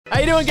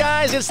you doing,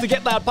 guys? It's the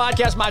Get Loud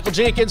Podcast. Michael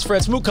Jenkins,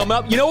 Fred Smoot coming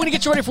up. You know we're going to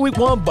get you ready for week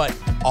one, but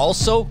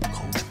also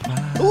Coach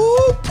Prime.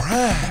 Ooh,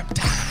 prime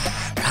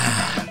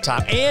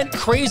Time. And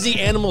crazy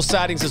animal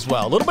sightings as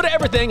well. A little bit of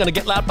everything on the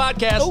Get Loud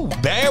Podcast. Oh,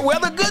 bad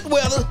weather, good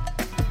weather.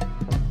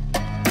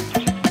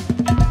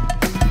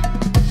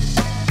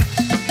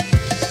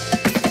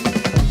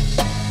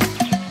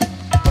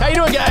 How you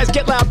doing, guys?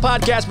 Get Loud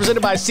Podcast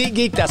presented by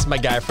SeatGeek. That's my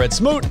guy, Fred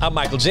Smoot. I'm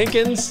Michael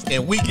Jenkins.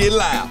 And we get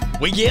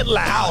loud. We get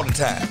loud. All the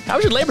time. How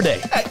was your Labor Day?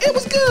 Hey, it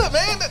was good,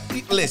 man.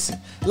 Listen,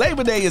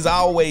 Labor Day is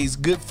always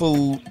good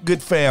food,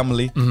 good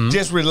family,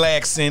 just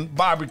relaxing,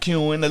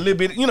 barbecuing, a little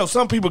bit. You know,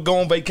 some people go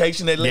on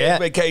vacation, they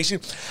last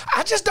vacation.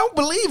 I just don't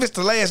believe it's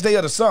the last day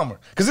of the summer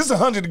because it's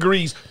 100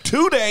 degrees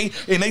today,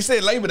 and they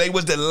said Labor Day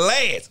was the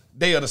last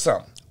day of the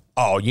summer.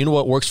 Oh, you know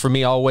what works for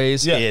me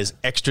always is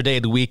extra day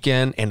of the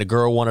weekend, and the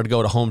girl wanted to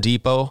go to Home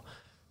Depot.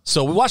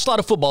 So we watched a lot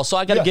of football, so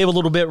I got to give a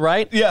little bit,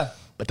 right? Yeah.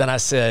 But then I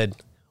said,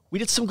 we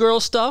did some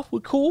girl stuff. We're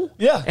cool.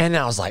 Yeah. And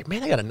I was like,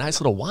 man, I got a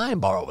nice little wine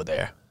bar over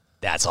there.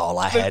 That's all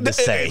I had to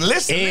say.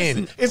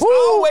 Listen, it's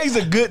always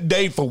a good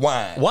day for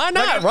wine. Why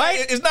not,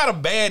 right? It's not a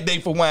bad day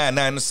for wine.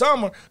 Now, in the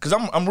summer, because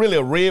I'm really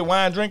a red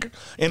wine drinker.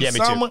 In the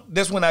summer,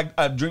 that's when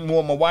I drink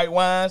more of my white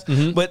wines.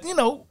 But, you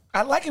know,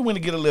 I like it when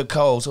it get a little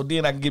cold, so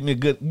then I can get me a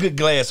good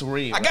glass of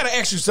red. I got to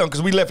ask you something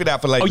because we left it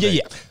out for Labor Day.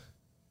 Yeah.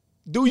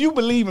 Do you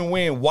believe in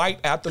wearing white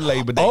after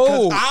Labor Day?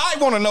 Oh. I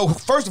want to know,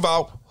 first of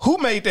all, who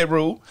made that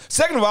rule?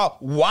 Second of all,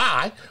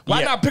 why?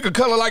 Why not pick a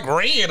color like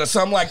red or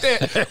something like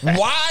that?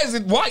 Why is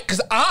it white?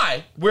 Because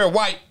I wear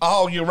white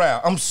all year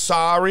round. I'm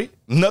sorry.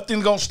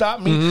 Nothing's going to stop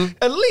me.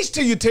 At least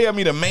till you tell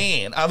me the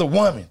man or the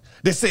woman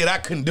that said I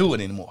couldn't do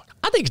it anymore.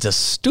 I think it's a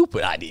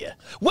stupid idea.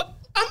 What?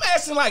 I'm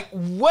asking, like,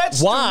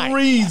 what's the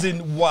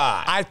reason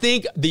why? I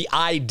think the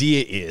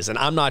idea is, and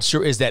I'm not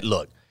sure, is that,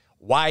 look,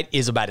 white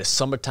is about as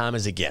summertime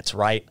as it gets,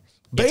 right?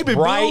 Baby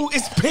blue,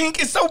 it's pink,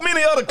 it's so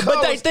many other colors.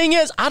 But the thing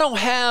is, I don't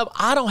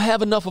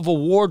have enough of a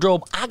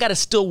wardrobe. I gotta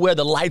still wear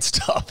the light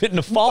stuff in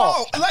the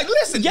fall. Like,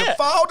 listen, the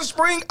fall to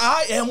spring,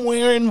 I am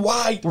wearing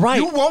white. Right.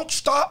 You won't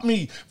stop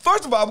me.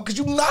 First of all, because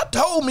you've not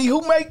told me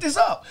who made this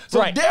up.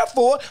 So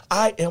therefore,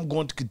 I am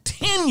going to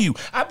continue.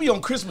 I be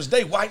on Christmas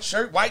Day, white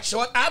shirt, white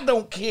short. I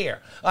don't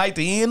care. At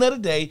the end of the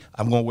day,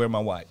 I'm gonna wear my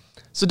white.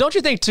 So don't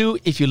you think too,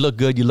 if you look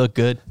good, you look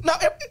good? No,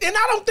 and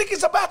I don't think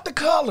it's about the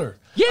color.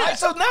 Yeah. Right,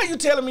 so now you're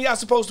telling me I'm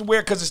supposed to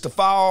wear, because it's the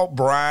fall,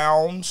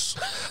 browns.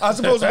 I'm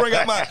supposed to bring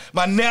out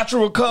my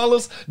natural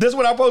colors. That's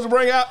what I'm supposed to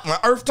bring out, my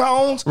earth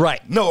tones.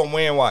 Right. No, I'm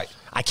wearing white.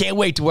 I can't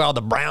wait to wear all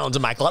the browns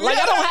in my closet. Like,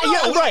 I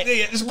don't have,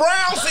 It's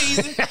brown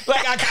season.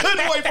 Like, I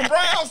couldn't wait for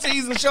brown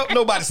season.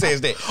 Nobody says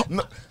that.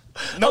 No,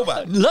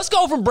 nobody. Let's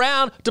go from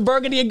brown to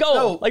burgundy and gold.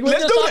 No, like,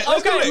 let's do that.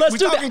 Let's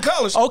do We're talking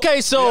colors. Okay,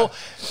 so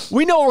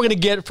we know what we're going to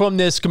get from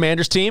this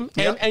Commanders team,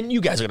 and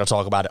you guys are going to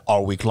talk about it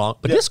all week long.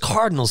 But this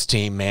Cardinals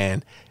team,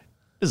 man,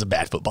 is a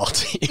bad football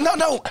team.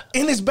 No,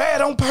 and it's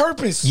bad on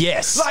purpose.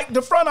 Yes. Like,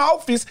 the front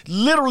office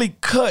literally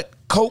cut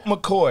Colt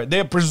McCoy,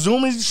 their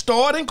presumably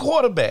starting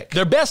quarterback.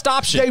 Their best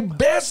option. Their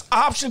best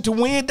option to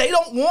win. They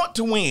don't want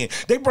to win.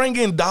 They bring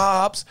in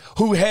Dobbs,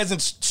 who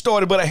hasn't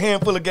started but a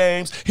handful of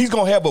games. He's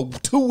going to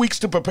have 2 weeks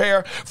to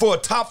prepare for a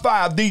top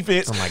 5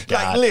 defense. Oh, my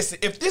God. Like, listen,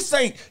 if this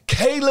ain't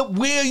Caleb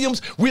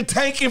Williams, we're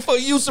tanking for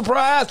you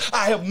surprise,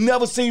 I have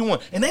never seen one.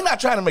 And they're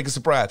not trying to make a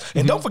surprise.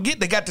 And don't forget,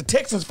 they got the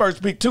Texans'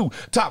 first pick, too.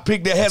 Top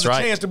pick that has a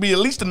chance to be at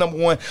least a number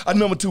 1, a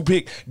number 2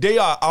 pick. They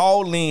are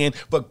all in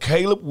for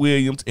Caleb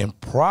Williams and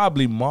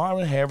probably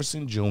Marvin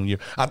Harrison Jr.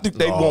 I think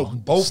they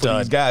want both of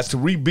these guys to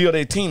rebuild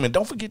their team. And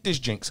don't forget this,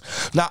 Jinx.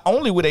 Not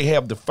only will they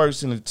have the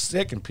first and the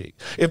second pick,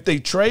 if they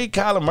trade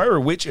Kyler Murray,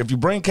 which if you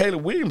bring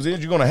Caleb Williams in,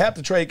 you're going to have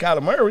to trade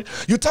Kyler Murray,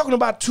 you're talking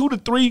about 2 to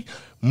 3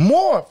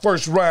 more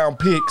first-round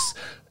picks.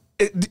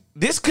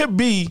 This could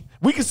be,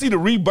 we could see the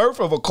rebirth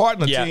of a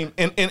Cardinal team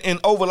in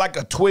over like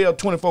a 12,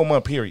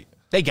 24-month period.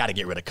 They got to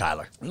get rid of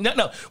Kyler.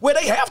 No. Well,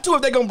 they have to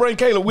if they're going to bring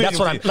Caleb Williams.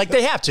 That's what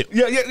they have to.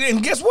 Yeah.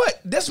 And guess what?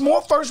 That's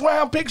more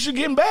first-round picks you're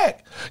getting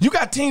back. You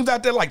got teams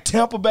out there like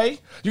Tampa Bay.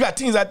 You got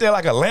teams out there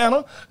like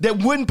Atlanta that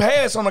wouldn't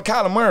pass on a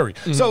Kyler Murray.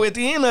 So at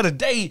the end of the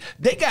day,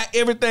 they got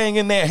everything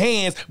in their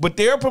hands, but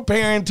they're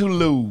preparing to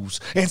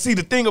lose. And see,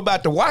 the thing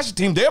about the Washington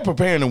team, they're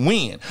preparing to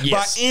win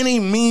by any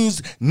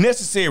means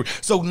necessary.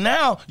 So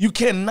now you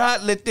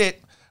cannot let that,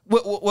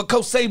 what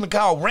Coach Saban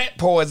called rat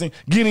poison,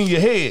 get in your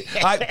head.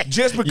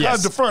 Just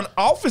because the front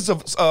office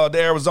of the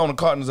Arizona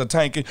Cardinals are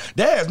tanking,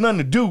 that has nothing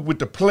to do with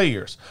the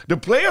players. The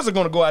players are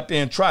going to go out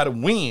there and try to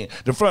win.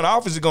 The front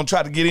office is going to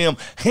try to get them,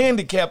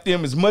 handicap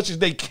them as much as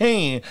they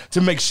can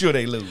to make sure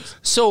they lose.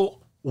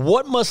 So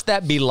what must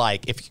that be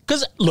like?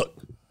 Because, look,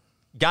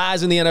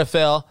 guys in the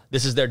NFL,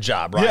 This is their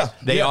job, right? Yeah,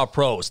 They are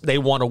pros. They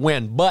want to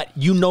win. But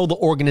you know the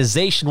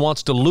organization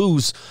wants to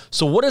lose.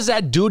 So what does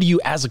that do to you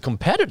as a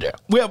competitor?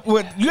 Well,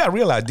 you got to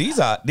realize these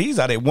are that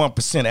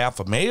 1%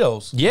 alpha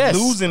males. Yes.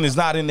 Losing is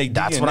not in their DNA.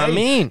 That's what I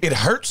mean. It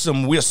hurts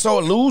them. We're so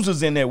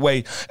losers in that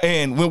way.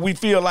 And when we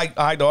feel like,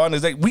 all right, the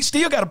organization, we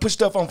still got to put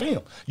stuff on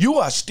film. You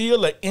are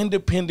still an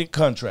independent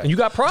contract. And you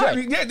got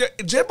pride.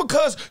 Just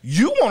because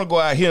you want to go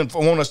out here and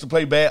want us to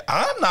play bad,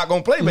 I'm not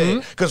going to play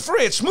bad. Because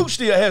Fred Smoot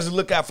still has to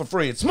look out for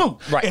Fred Smoot.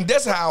 Right. And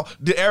that's how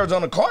the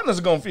Arizona Cardinals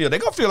are going to feel. They're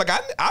going to feel like,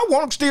 I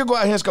want to still go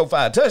out here and score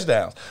 5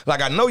 touchdowns.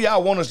 Like, I know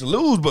y'all want us to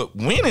lose, but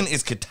winning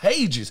is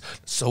contagious.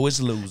 So it's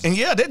losing. And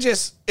yeah, they're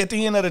just, at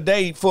the end of the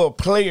day, for a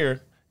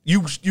player, you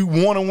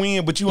want to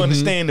win, but you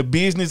understand the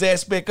business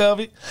aspect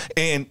of it.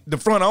 And the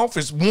front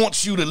office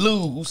wants you to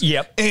lose.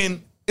 Yep.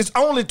 And it's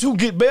only to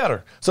get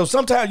better. So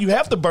sometimes you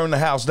have to burn the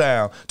house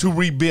down to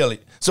rebuild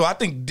it. So I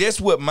think that's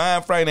what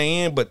mind frame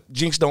they're in, but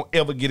Jinx, don't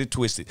ever get it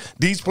twisted.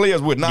 These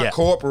players would not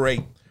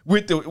cooperate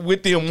with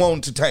them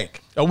wanting to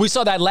tank. Oh, we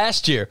saw that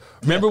last year.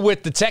 Remember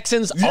with the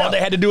Texans? All they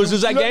had to do was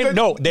lose that game?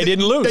 No, they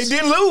didn't lose. They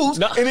didn't lose.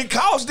 No. And it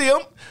cost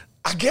them,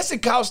 I guess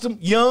it cost them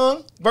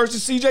Young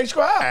versus C.J.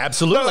 Stroud.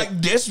 Absolutely.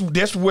 Like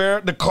that's where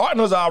the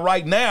Cardinals are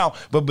right now.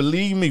 But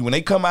believe me, when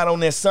they come out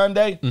on that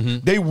Sunday,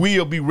 they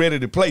will be ready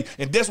to play.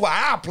 And that's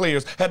why our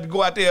players have to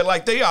go out there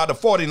like they are the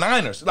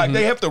 49ers. Like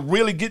they have to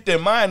really get their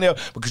mind there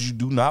because you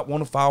do not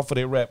want to fall for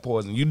their rat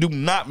poison. You do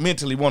not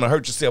mentally want to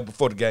hurt yourself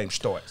before the game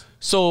starts.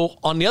 So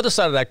on the other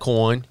side of that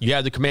coin, you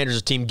have the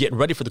Commanders team getting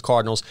ready for the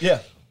Cardinals. Yeah.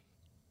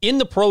 In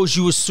the pros,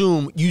 you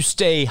assume you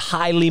stay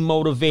highly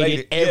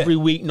motivated every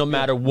week, no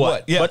matter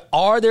what. Yeah. But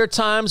are there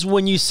times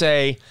when you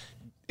say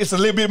it's a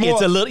little bit more?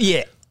 It's a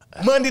little,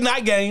 Monday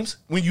night games,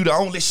 when you the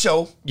only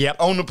show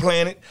on the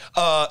planet.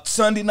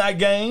 Sunday night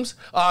games,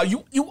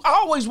 you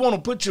always want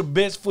to put your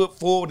best foot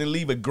forward and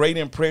leave a great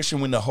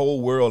impression when the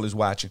whole world is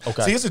watching.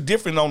 Okay. See, it's a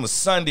different on the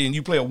Sunday and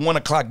you play a 1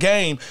 o'clock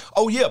game.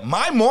 Oh, yeah,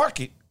 my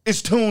market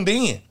is tuned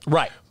in.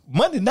 Right.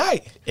 Monday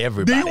night,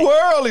 everybody. The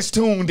world is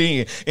tuned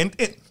in.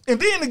 And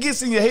then it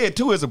gets in your head,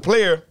 too, as a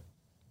player,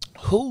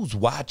 who's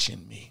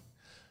watching me?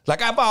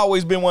 Like, I've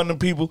always been one of them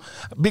people,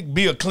 big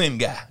Bill Clinton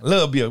guy.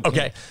 Love Bill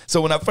Clinton. Okay.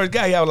 So when I first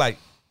got here, I was like,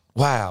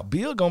 wow,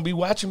 Bill going to be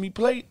watching me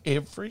play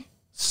every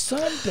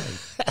Sunday.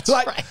 That's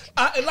right.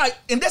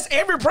 And that's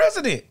every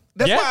president.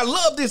 That's why I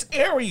love this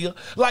area.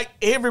 Like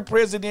every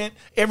president,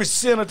 every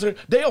senator,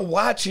 they are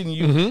watching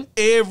you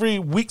every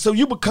week. So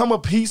you become a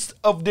piece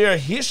of their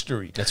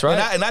history. That's right.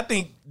 And I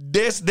think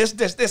that's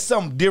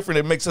something different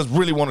that makes us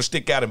really want to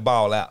stick out and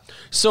ball out.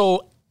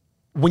 So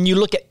when you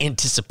look at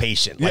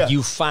anticipation, like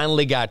you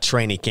finally got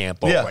training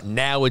camp over,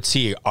 now it's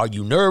here. Are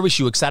you nervous?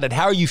 You excited?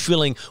 How are you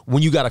feeling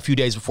when you got a few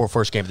days before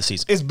first game of the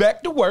season? It's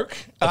back to work.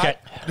 Okay.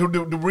 The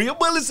real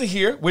bullets are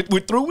here. We're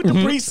through with the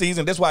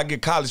preseason. That's why I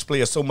give college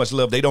players so much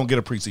love. They don't get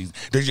a preseason.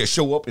 They just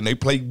show up and they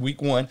play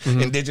week 1,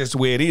 and that's just the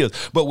way it is.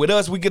 But with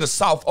us, we get a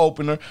soft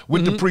opener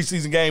with the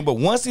preseason game. But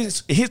once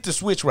it hits the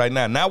switch right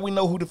now we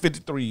know who the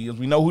 53 is.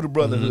 We know who the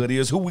Brotherhood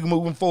is, who we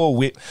moving forward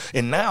with.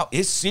 And now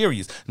it's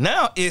serious.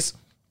 Now it's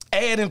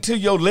adding to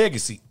your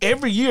legacy.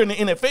 Every year in the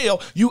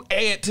NFL, you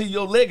add to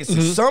your legacy.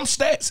 Some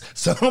stats,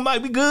 some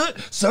might be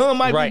good, some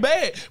might be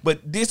bad, but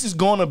this is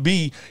going to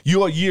be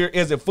your year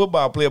as a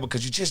football player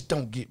because you just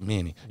don't get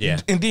many. Yeah.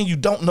 And then you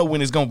don't know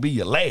when it's going to be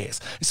your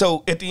last.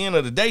 So at the end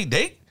of the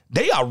day,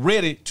 they are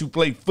ready to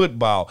play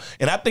football.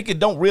 And I think it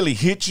don't really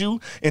hit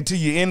you until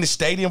you're in the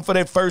stadium for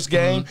that first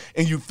game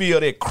and you feel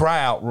that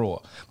crowd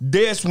roar.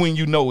 That's when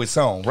you know it's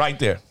on, right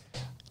there.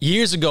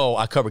 Years ago,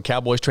 I covered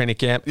Cowboys training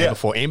camp. And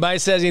before anybody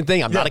says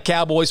anything, I'm not a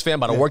Cowboys fan,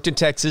 but I worked in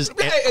Texas.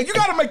 Hey, you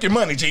got to make your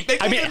money, G.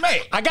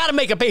 I got to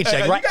make a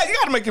paycheck, right? You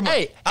got to make your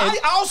money. Hey, I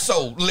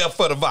also left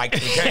for the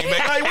Vikings and came back.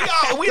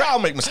 Hey, we all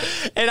make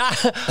mistakes. And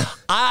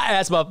I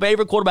asked my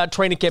favorite quarterback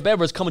training camp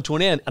ever is coming to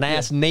an end, and I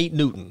asked Nate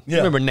Newton. You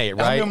remember Nate,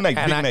 right? I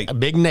remember Nate,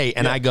 Big Nate.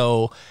 And I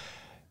go,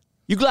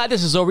 you glad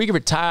this is over? You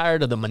get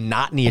tired of the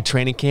monotony of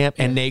training camp?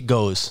 And Nate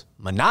goes,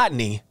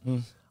 monotony?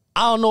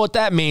 I don't know what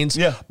that means,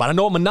 but I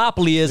know what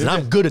Monopoly is, and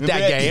I'm good at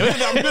that game.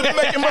 I'm good at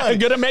making money. I'm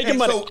good at making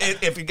money. So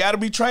if you got to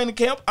be training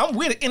camp, I'm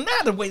with it. And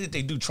now the way that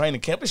they do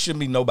training camp, it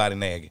shouldn't be nobody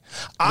nagging.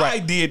 I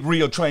did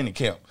real training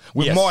camp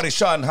with Marty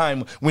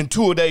Schottenheimer when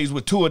 2-a-days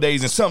with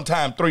 2-a-days and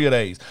sometimes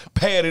 3-a-days.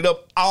 Paired it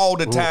up all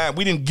the time.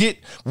 We didn't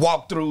get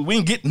walkthrough. We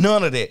didn't get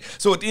none of that.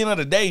 So at the end of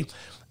the day,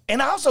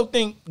 and I also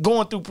think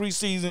going through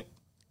preseason,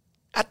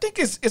 I think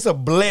it's a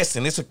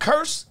blessing. It's a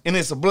curse and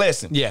it's a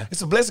blessing. Yeah.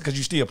 It's a blessing because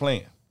you're still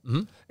playing.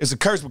 It's a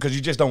curse because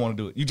you just don't want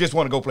to do it. You just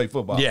want to go play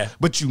football. Yeah.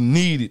 But you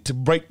need it to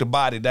break the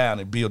body down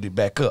and build it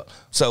back up.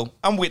 So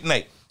I'm with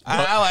Nate.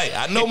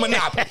 I know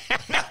Monopoly.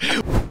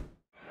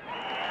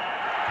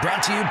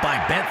 Brought to you by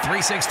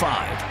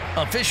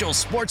Bet365, official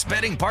sports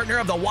betting partner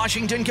of the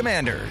Washington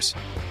Commanders.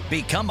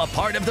 Become a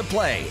part of the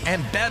play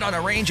and bet on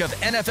a range of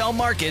NFL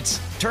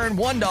markets. Turn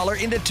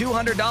 $1 into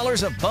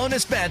 $200 of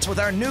bonus bets with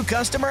our new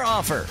customer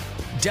offer.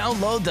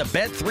 Download the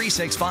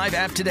Bet365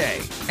 app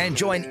today and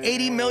join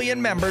 80 million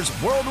members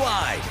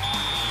worldwide.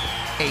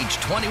 Age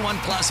 21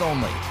 plus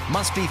only.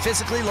 Must be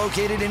physically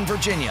located in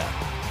Virginia.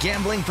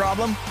 Gambling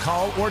problem?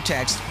 Call or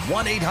text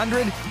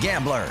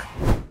 1-800-GAMBLER.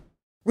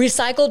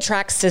 Recycled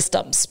Track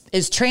Systems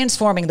is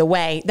transforming the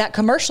way that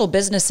commercial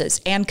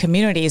businesses and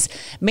communities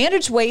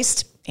manage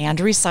waste and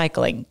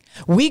recycling.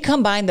 We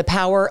combine the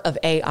power of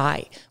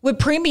AI with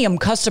premium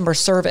customer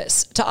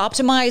service to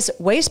optimize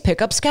waste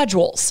pickup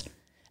schedules,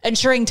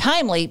 ensuring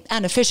timely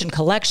and efficient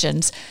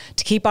collections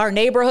to keep our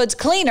neighborhoods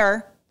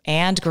cleaner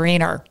and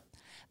greener.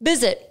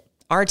 Visit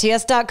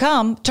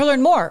RTS.com to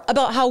learn more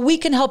about how we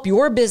can help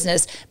your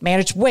business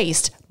manage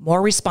waste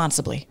more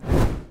responsibly.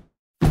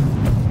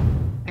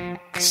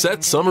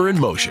 Set summer in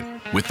motion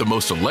with the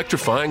most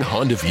electrifying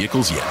Honda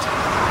vehicles yet,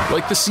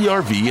 like the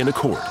CR-V and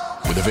Accord,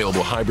 with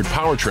available hybrid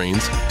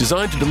powertrains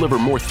designed to deliver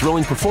more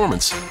thrilling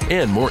performance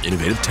and more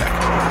innovative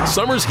tech.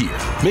 Summer's here.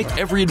 Make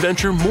every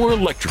adventure more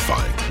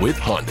electrifying with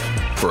Honda.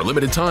 For a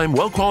limited time,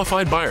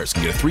 well-qualified buyers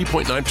can get a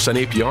 3.9%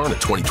 APR on a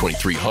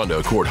 2023 Honda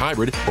Accord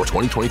Hybrid or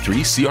 2023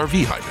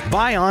 CR-V Hybrid.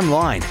 Buy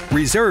online,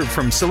 reserve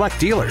from select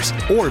dealers,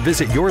 or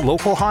visit your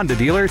local Honda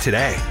dealer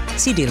today.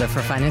 See dealer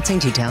for financing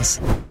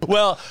details.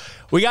 Well,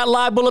 we got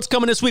live bullets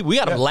coming this week. We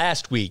got them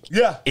last week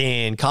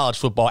in college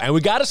football. And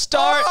we got to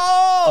start.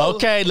 Oh!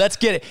 Okay, let's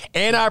get it.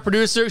 And our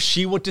producer,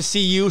 she went to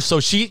see you. So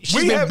she's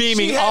been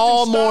beaming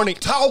all morning.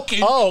 Talking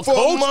for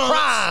Coach months.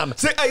 Prime.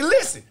 Say, hey,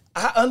 listen.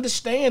 I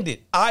understand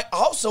it. I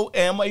also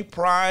am a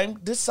Prime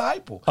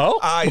disciple. Oh,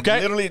 I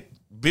literally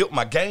built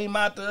my game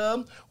out of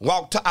him.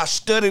 I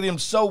studied him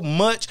so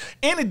much.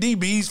 Any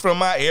DBs from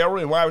my era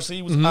and wide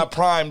receivers are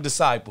Prime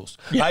disciples.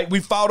 Yeah. Right?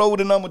 We fought over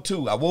the number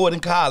 2. I wore it in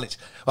college.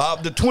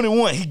 The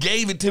 21, he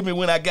gave it to me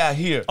when I got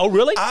here. Oh,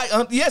 really?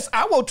 Yes,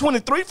 I wore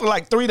 23 for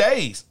like 3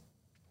 days.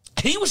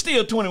 He was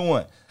still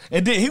 21.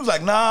 And then he was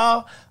like,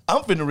 nah,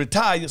 I'm finna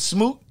retire,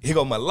 Smoot. Here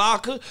go my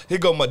locker. Here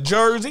go my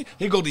jersey.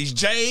 Here go these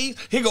J's.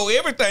 Here go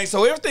everything.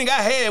 So everything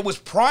I had was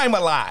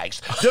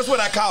primalized. That's what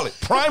I call it,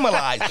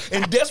 primalized.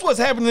 And that's what's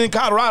happening in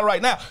Colorado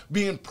right now,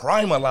 being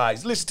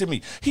primalized. Listen to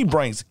me. He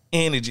brings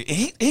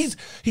energy.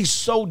 He's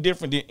so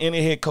different than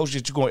any head coach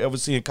that you're going to ever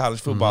see in college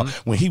football.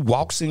 When he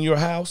walks in your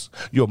house,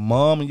 your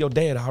mom and your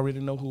dad already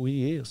know who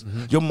he is.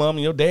 Your mom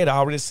and your dad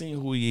already seen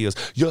who he is.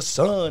 Your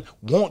son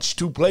wants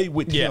to play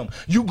with him.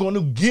 You're going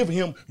to give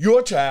him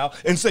your child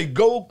and say,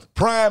 go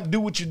Prime,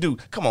 do what you do.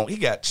 Come on, he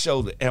got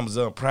shows at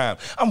Amazon Prime.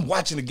 I'm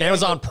watching the game.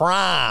 Amazon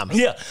Prime.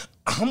 Yeah,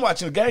 I'm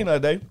watching the game the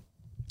other day.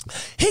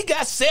 He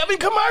got 7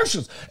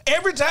 commercials.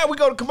 Every time we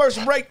go to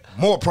commercial break,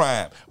 more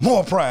Prime,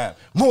 more Prime,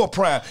 more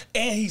Prime.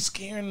 And he's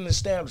scaring the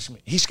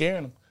establishment. He's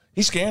scaring them.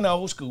 He's scaring the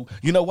old school.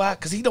 You know why?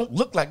 Because he don't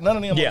look like none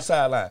of them on the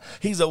sideline.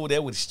 He's over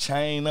there with his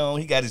chain on.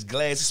 He got his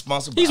glasses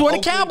sponsored by He's wearing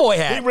a cowboy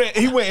hat.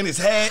 He wearing his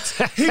hats.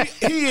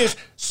 He is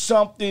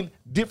something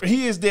different.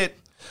 He is that.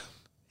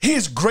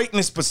 His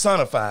greatness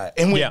personified,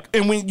 and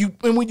when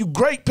you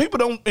great, people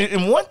don't.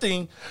 And one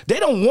thing, they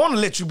don't want to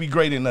let you be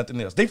great in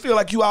nothing else. They feel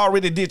like you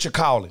already did your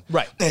calling,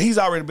 right? And he's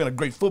already been a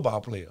great football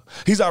player.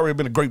 He's already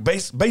been a great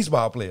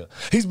baseball player.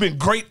 He's been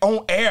great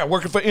on air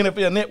working for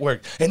NFL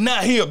Network, and now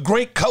he's a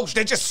great coach.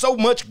 There's just so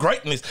much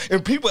greatness,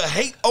 and people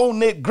hate on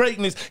that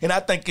greatness, and I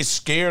think it's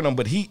scaring them.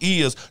 But he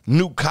is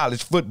new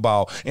college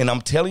football, and I'm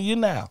telling you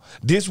now,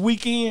 this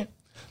weekend,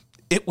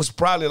 it was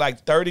probably like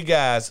 30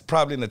 guys,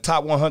 probably in the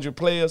top 100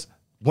 players.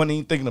 Wasn't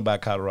even thinking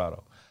about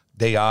Colorado.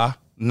 They are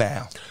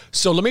now.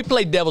 So let me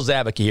play devil's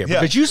advocate here.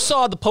 Because you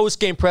saw the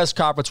post-game press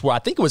conference where I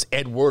think it was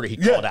Ed Werder he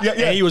called out.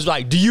 And he was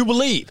like, do you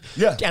believe?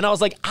 Yeah. And I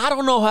was like, I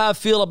don't know how I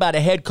feel about a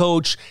head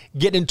coach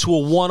getting into a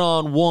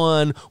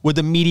one-on-one with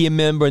a media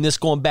member and this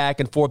going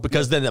back and forth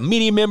because then the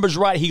media member's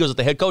right. He goes with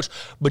the head coach.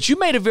 But you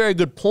made a very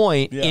good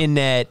point in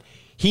that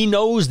he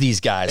knows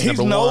these guys. He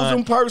knows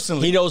them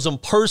personally. He knows them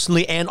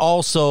personally, and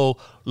also,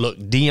 look,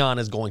 Deion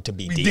is going to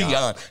be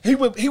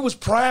Deion. He was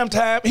prime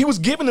time. He was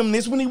giving them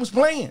this when he was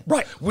playing.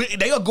 Right.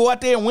 They'll go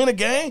out there and win a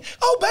game.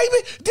 Oh,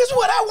 baby, this is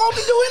what I want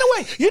to do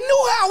anyway. You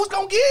knew how I was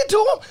going to get it to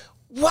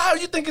him. Why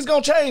do you think it's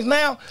going to change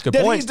now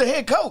that he's the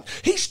head coach?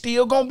 He's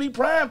still going to be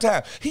prime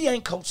time. He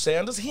ain't Coach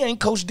Sanders. He ain't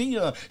Coach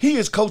Deion. He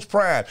is Coach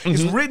Prime.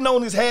 It's written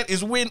on his hat.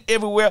 It's written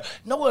everywhere.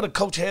 No other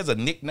coach has a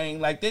nickname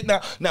like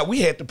that. Now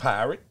we had the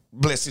Pirate.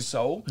 Bless his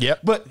soul.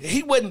 Yep. But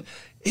he wasn't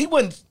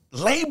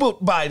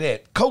labeled by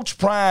that. Coach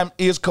Prime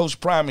is Coach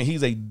Prime, and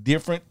he's a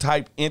different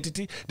type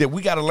entity that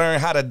we got to learn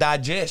how to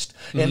digest.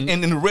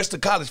 And the rest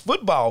of college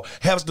football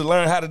has to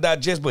learn how to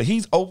digest. But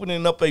he's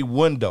opening up a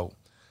window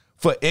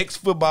for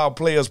ex-football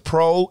players,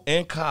 pro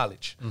and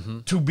college,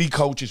 to be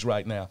coaches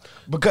right now.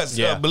 Because,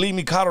 believe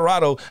me,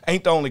 Colorado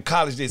ain't the only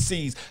college that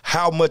sees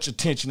how much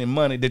attention and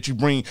money that you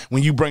bring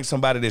when you bring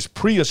somebody that's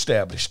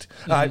pre-established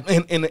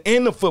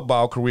in the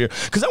football career.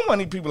 Because I'm one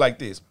of these people like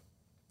this.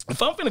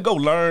 If I'm finna go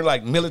learn,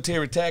 like,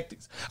 military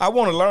tactics, I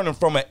want to learn them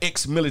from an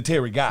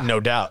ex-military guy. No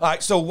doubt. All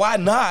right, so why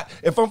not,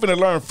 if I'm finna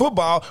learn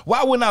football,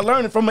 why wouldn't I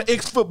learn it from an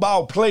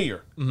ex-football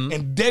player?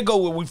 And there go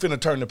what we finna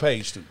turn the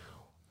page to.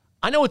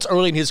 I know it's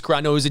early in his career.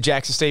 I know he's at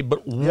Jackson State,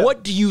 but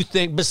what do you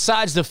think,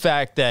 besides the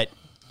fact that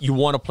you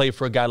want to play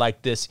for a guy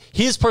like this,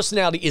 his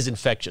personality is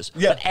infectious.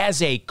 But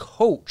as a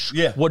coach,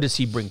 what does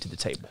he bring to the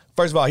table?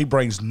 First of all, he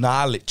brings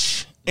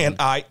knowledge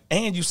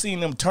And you seen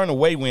them turn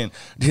away when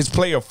his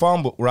player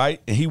fumbled,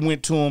 right? And he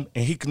went to him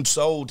and he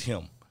consoled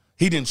him.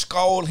 He didn't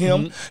scold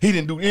him. He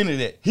didn't do any of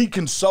that. He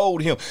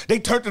consoled him. They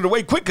turned it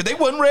away quick because they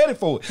wasn't ready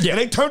for it. Yeah.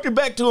 And they turned it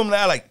back to him.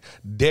 Now, like,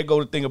 there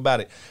go the thing about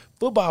it.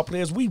 Football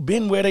players, we've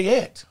been where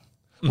they at.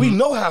 We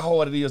know how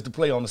hard it is to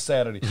play on a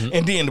Saturday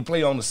and then to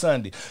play on a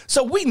Sunday.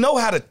 So we know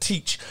how to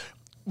teach.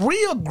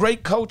 Real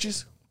great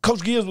coaches,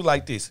 Coach Gibbs was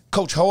like this.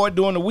 Coach hard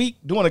during the week,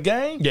 during a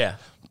game. Yeah.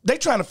 They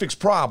trying to fix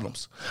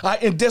problems.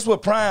 And that's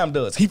what Prime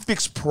does. He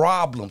fixes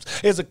problems.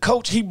 As a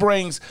coach, he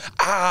brings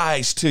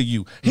eyes to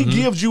you. He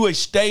gives you a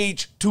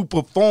stage to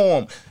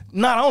perform.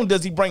 Not only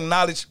does he bring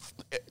knowledge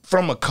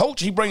from a coach,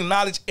 he brings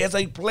knowledge as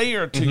a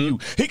player to you.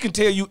 He can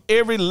tell you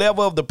every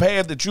level of the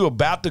path that you're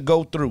about to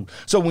go through.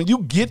 So when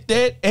you get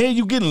that and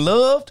you getting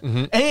loved,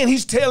 and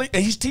he's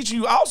teaching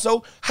you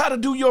also how to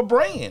do your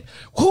brand.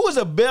 Who is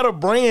a better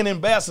brand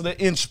ambassador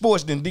in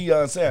sports than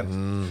Deion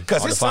Sanders?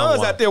 Because his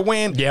son's out there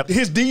wearing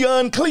his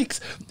Deion cliques.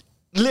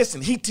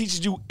 Listen, he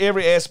teaches you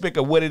every aspect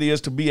of what it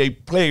is to be a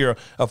player,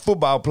 a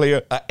football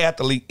player, an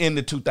athlete in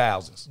the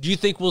 2000s. Do you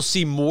think we'll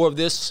see more of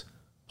this?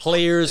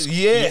 Players,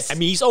 yes. I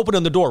mean, he's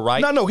opening the door,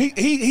 right? No,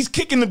 he's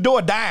kicking the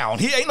door down.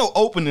 He ain't no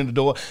opening the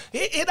door.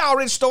 It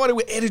already started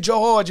with Eddie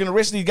George and the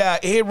rest of these guys.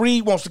 Ed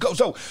Reed wants to go.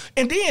 So,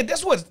 and then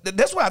that's what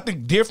I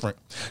think different.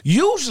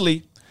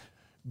 Usually,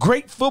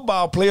 great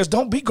football players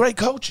don't be great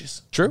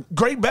coaches. True.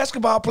 Great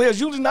basketball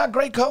players usually not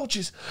great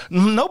coaches.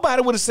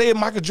 Nobody would have said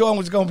Michael Jordan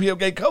was going to be a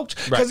great coach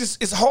because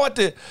it's hard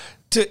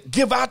to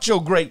give out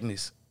your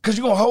greatness. Because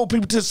you're going to hold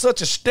people to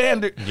such a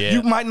standard,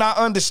 you might not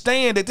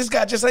understand that this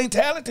guy just ain't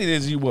talented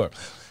as you were.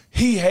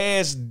 He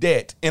has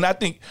that. And I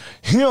think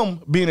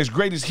him being as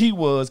great as he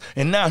was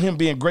and now him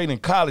being great in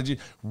college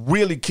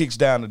really kicks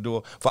down the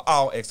door for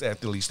all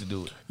ex-athletes to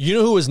do it. You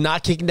know who is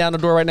not kicking down the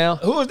door right now?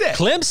 Who is that?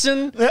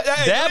 Clemson.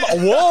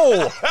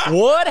 Whoa.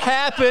 What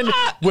happened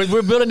when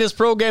we're building this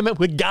program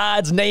with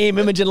God's name,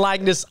 image, and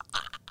likeness?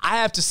 I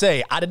have to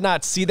say, I did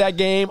not see that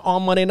game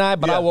on Monday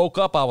night, but I woke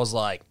up, I was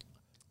like,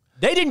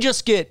 they didn't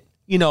just get,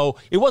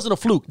 it wasn't a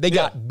fluke. They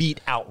got beat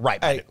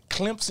outright. Hey,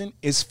 Clemson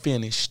is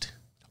finished.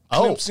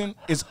 Clemson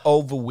is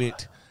over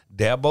with.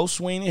 Dabo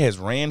Swinney has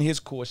ran his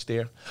course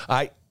there.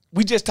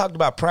 We just talked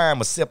about Prime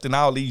accepting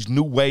all these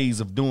new ways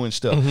of doing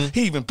stuff.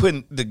 He even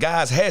putting the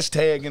guys'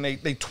 hashtag and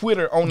they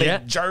Twitter on their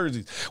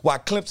jerseys while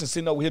Clemson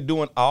sitting over here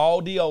doing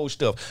all the old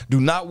stuff.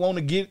 Do not want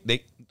to get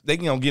they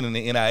gonna get in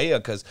the NIL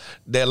because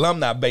their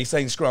alumni base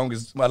ain't strong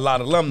as a lot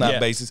of alumni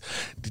bases.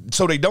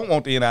 So they don't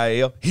want the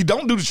NIL. He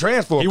don't do the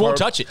transfer. He won't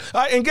touch it.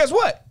 And guess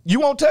what? You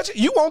won't touch it.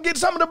 You won't get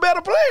some of the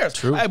better players.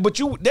 True. But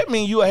that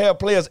means you'll have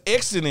players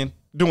exiting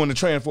doing the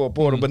transfer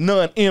portal, but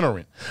none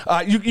entering.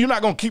 You're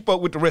not going to keep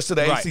up with the rest of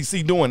the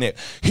ACC doing that.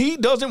 He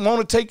doesn't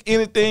want to take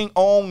anything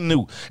on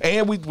new.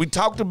 And we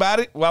talked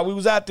about it while we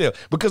was out there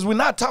because we're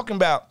not talking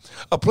about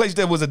a place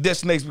that was a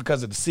destination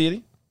because of the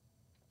city.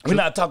 We're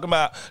not talking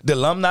about the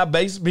alumni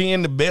base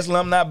being the best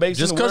alumni base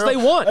just in the world. Just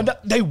because they won.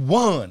 They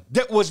won.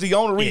 That was the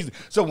only reason.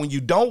 So when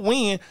you don't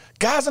win,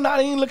 guys are not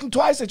even looking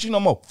twice at you no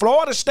more.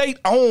 Florida State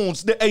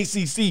owns the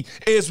ACC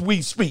as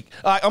we speak.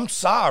 I'm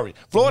sorry.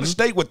 Florida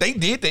State, what they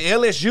did to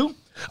LSU,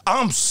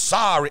 I'm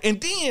sorry. And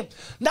then,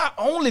 not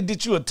only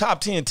did you a top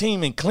 10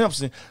 team in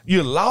Clemson,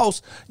 you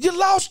lost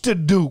to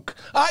Duke.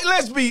 All right,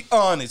 let's be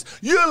honest.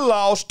 You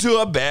lost to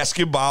a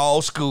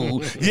basketball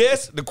school.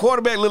 Yes, the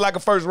quarterback looked like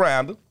a first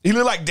rounder. He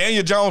looked like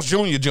Daniel Jones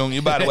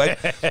Jr., by the way.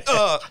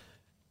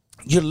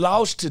 You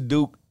lost to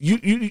Duke.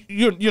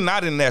 You're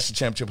not in the national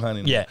championship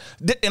hunting. Yeah.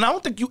 And I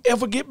don't think you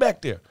ever get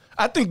back there.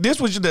 I think this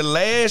was the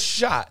last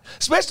shot,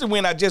 especially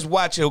when I just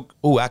watch it.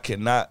 Oh, I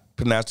cannot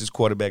pronounce this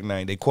quarterback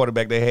name. The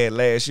quarterback they had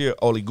last year,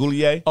 Oli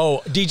Goulier.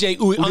 Oh, DJ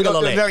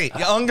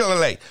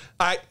Uiagalelei.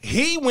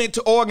 He went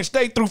to Oregon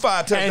State through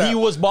 5 touchdowns. And he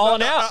was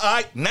balling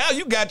out. Now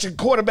you got your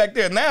quarterback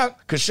there now,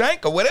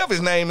 Kashank or whatever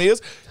his name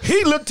is.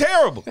 He looked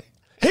terrible.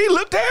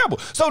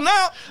 So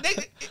now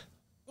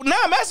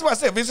I'm asking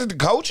myself, is it the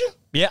coaching?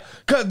 Yeah.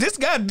 Because this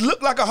guy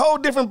looked like a whole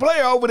different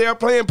player over there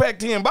playing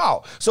Pac-10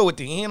 ball. So at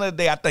the end of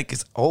the day, I think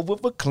it's over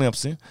for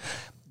Clemson.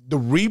 The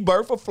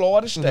rebirth of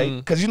Florida State.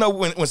 Because,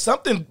 when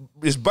something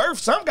is birthed,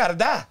 something got to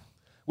die.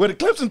 Where the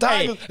Clemson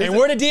Tigers. And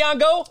where did Deion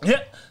go?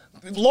 Yeah.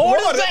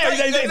 Florida.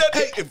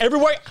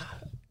 Everywhere.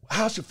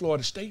 How should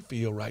Florida State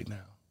feel right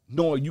now?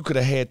 Knowing you could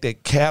have had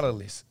that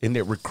catalyst in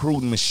that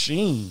recruiting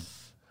machine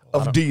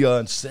of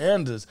Deion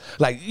Sanders.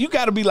 Like, you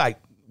got to be like,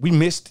 we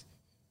missed.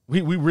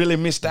 We really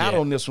missed out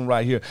on this one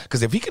right here.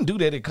 Because if he can do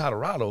that at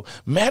Colorado,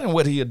 imagine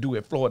what he'll do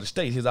at Florida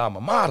State, his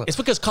alma mater. It's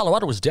because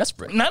Colorado was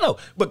desperate. No.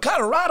 But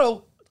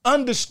Colorado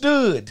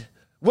understood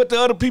what the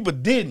other people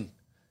didn't.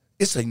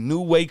 It's a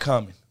new way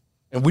coming.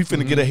 and we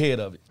finna get ahead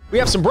of it. We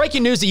have some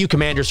breaking news that you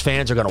Commanders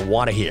fans are going to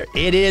want to hear.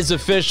 It is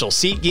official.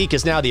 SeatGeek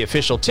is now the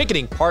official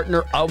ticketing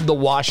partner of the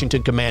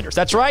Washington Commanders.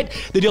 That's right.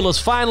 The deal is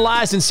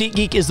finalized, and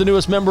SeatGeek is the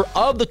newest member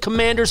of the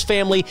Commanders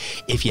family.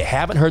 If you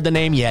haven't heard the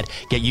name yet,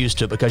 get used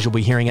to it because you'll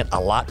be hearing it a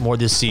lot more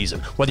this season.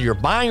 Whether you're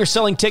buying or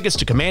selling tickets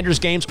to Commanders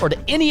games or to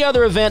any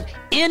other event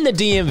in the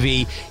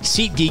DMV,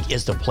 SeatGeek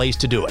is the place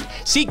to do it.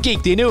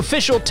 SeatGeek, the new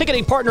official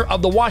ticketing partner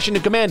of the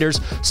Washington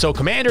Commanders, so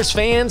Commanders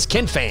fans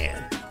can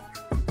fan.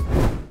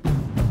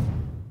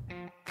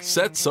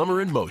 Set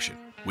summer in motion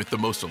with the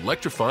most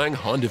electrifying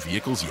Honda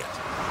vehicles yet.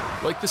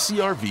 Like the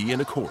CR-V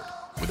and Accord,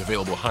 with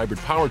available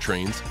hybrid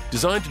powertrains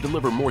designed to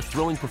deliver more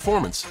thrilling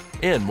performance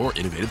and more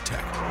innovative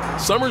tech.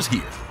 Summer's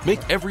here. Make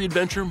every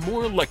adventure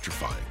more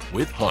electrifying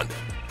with Honda.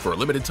 For a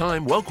limited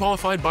time,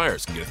 well-qualified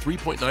buyers can get a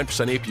 3.9%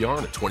 APR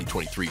on a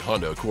 2023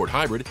 Honda Accord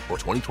Hybrid or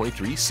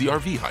 2023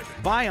 CR-V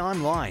Hybrid. Buy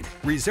online,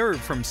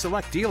 reserve from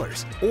select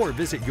dealers, or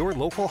visit your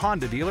local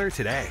Honda dealer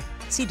today.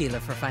 See dealer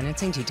for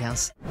financing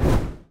details.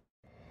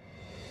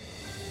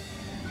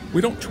 We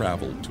don't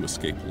travel to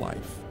escape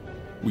life.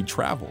 We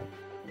travel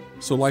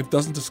so life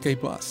doesn't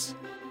escape us.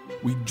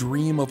 We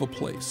dream of a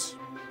place,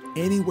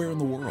 anywhere in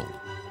the world,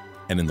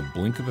 and in the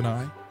blink of an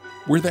eye,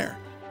 we're there.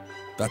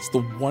 That's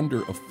the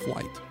wonder of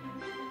flight.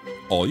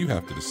 All you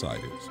have to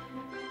decide is,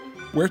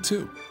 where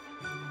to?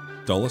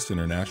 Dulles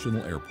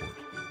International Airport.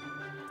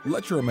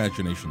 Let your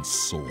imagination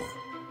soar.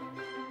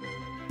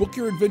 Book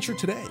your adventure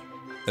today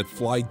at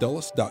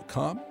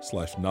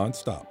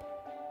flydulles.com/nonstop.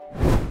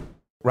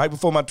 Right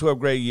before my 12th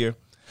grade year,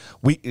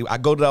 I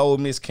go to the Ole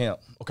Miss camp.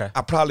 Okay.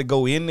 I probably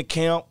go in the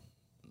camp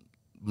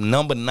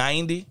number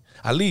 90.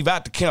 I leave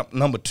out the camp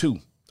number 2.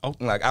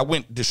 Like, I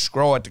went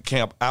destroyed the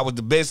camp. I was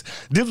the best.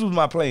 This was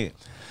my plan.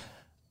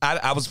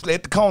 I was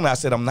at the corner. I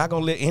said, I'm not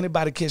going to let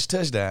anybody catch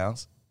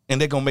touchdowns, and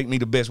they're going to make me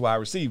the best wide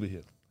receiver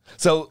here.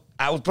 So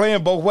I was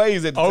playing both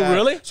ways at the time. Oh,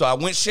 really? So I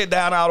went shut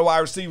down all the wide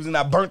receivers, and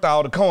I burnt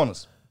all the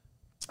corners.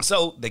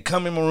 So they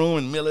come in my room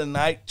in the middle of the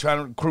night trying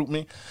to recruit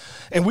me,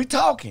 and we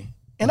talking.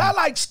 And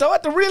I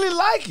start to really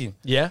like him.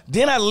 Yeah.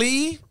 Then I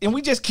leave, and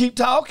we just keep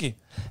talking.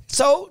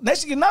 So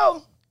next thing you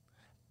know,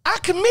 I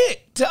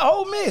commit to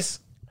Ole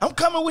Miss. I'm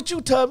coming with you,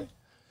 Tubby.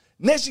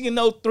 Next thing you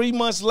know, 3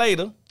 months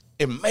later,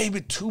 and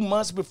maybe 2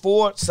 months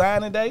before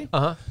signing day,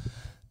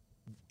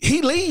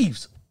 he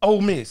leaves Ole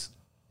Miss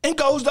and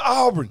goes to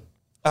Auburn.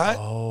 All right?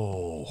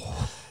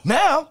 Oh.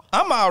 Now,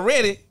 I'm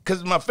already,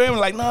 because my family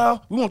like,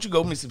 no, we want you to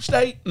go to Mississippi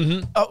State.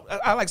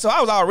 So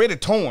I was already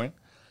torn.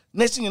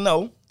 Next thing you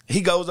know, he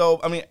goes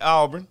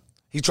Auburn.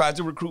 He tries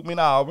to recruit me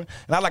to Auburn.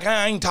 And I'm like,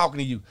 I ain't talking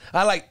to you.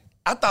 I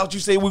thought you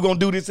said we were going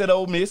to do this at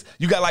Ole Miss.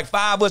 You got like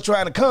 5 of us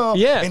trying to come.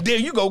 Yeah. And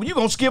then you going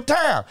to skip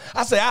town.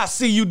 I said, I'll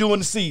see you during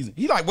the season.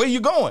 He like, where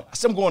you going? I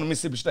said, I'm going to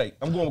Mississippi State.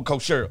 I'm going with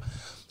Coach Sherrill.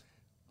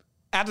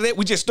 After that,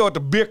 we just started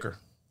to bicker.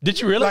 Did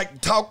you really? Like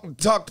talk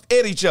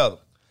at each other.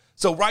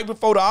 So right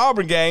before the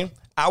Auburn game,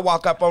 I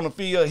walk up on the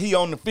field, he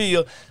on the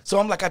field. So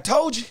I'm like, I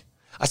told you.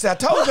 I said, I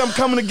told you I'm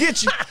coming to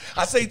get you.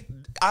 I say,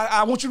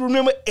 I want you to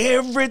remember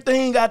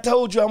everything I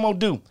told you I'm going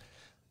to do.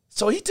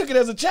 So he took it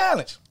as a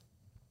challenge.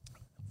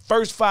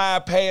 First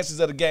 5 passes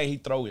of the game, he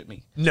throw at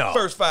me. No.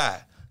 First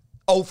 5.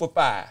 0 for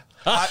 5.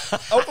 0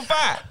 for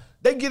 5.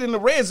 They get in the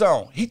red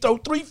zone. He throw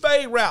 3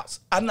 fade routes.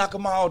 I knock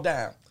them all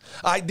down.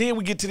 All right, then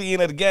we get to the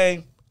end of the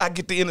game. I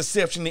get the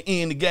interception to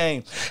end the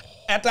game.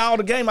 After all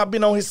the game, I've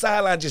been on his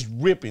sideline just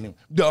ripping him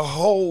the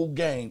whole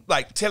game.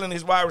 Like telling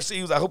his wide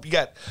receivers, I hope you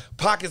got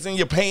pockets in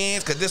your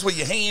pants because that's where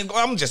your hands go.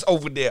 I'm just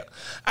over there.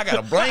 I got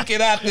a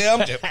blanket out there.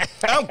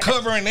 I'm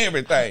covering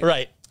everything.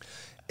 Right.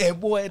 And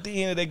boy, at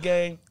the end of the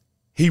game,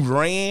 he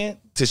ran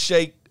to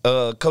shake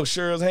Coach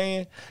Sherrill's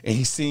hand, and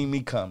he seen me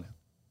coming.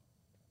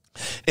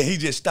 And he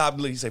just stopped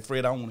and he said,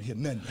 Fred, I don't want to hear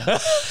nothing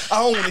else.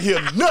 I don't want to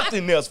hear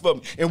nothing else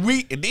from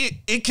me. And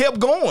it kept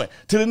going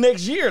to the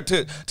next year,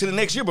 to the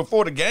next year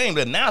before the game.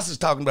 The announcers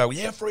talking about,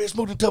 yeah, Fred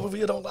Smoot and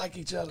Tuberville don't like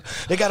each other.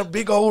 They got a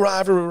big old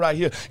rivalry right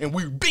here. And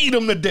we beat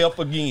them to death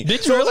again.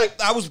 Did you really?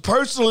 I was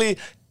personally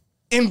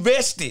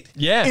invested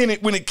in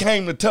it when it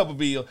came to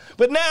Tuberville.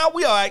 But now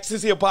we all right,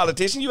 since you're a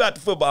politician, you at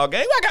the football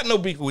game. I got no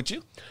beef with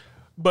you.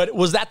 But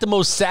was that the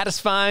most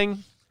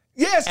satisfying?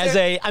 Yes.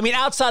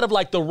 Outside of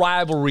like the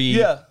rivalry,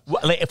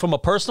 from a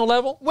personal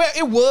level? Well,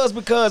 it was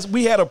because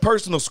we had a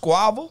personal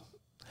squabble,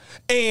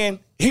 and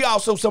he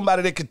also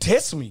somebody that could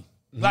test me.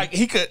 Mm-hmm. Like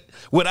he could,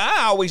 what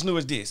I always knew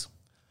is this.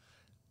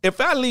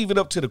 If I leave it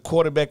up to the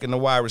quarterback and the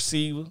wide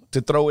receiver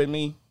to throw at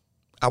me,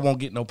 I won't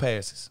get no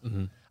passes.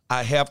 Mm-hmm.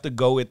 I have to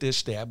go at the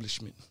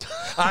establishment.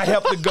 I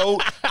have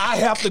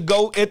to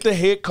go at the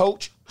head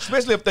coach,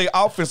 especially if they're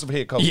offensive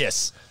head coach.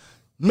 Yes.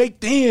 Make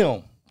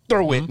them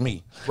throw at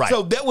me. Right.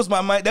 So that was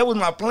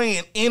my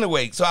plan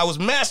anyway. So I was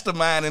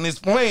masterminding this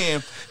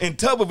plan, and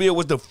Tuberville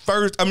was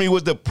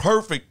was the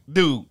perfect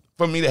dude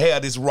for me to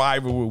have this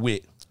rivalry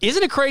with.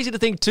 Isn't it crazy to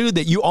think, too,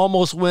 that you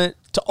almost went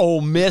to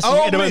Ole Miss,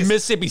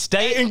 Mississippi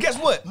State? And guess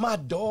what? My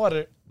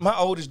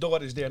oldest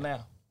daughter is there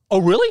now. Oh,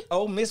 really?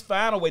 Ole Miss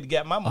found a way to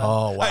get my money.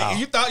 Oh, wow. Hey,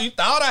 you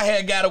thought I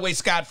had got away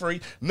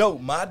scot-free. No,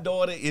 my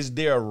daughter is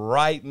there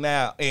right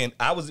now. And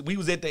we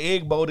was at the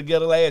Egg Bowl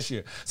together last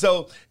year.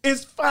 So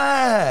it's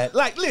fine.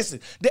 Like, listen,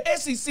 the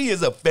SEC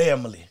is a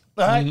family.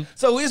 All right?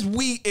 So it's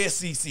we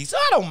SEC. So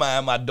I don't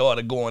mind my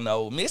daughter going to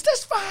Ole Miss.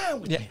 That's fine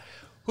with me.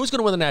 Who's going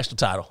to win the national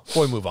title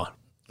before we move on?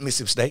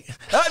 Mississippi State.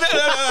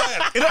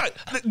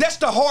 That's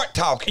the heart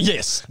talking.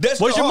 Yes. That's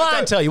what does your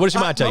mind tell you? What does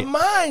your mind tell you? My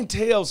mind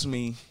tells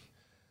me,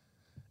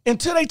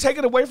 until they take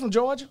it away from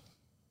Georgia,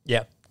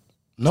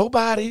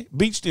 nobody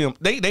beats them.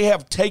 They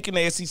have taken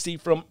the SEC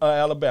from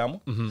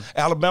Alabama.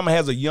 Alabama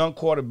has a young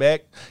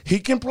quarterback. He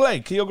can play.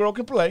 Kilgore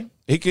can play.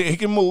 He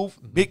can move.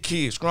 Big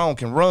kid, strong,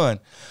 can run.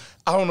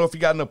 I don't know if he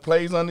got enough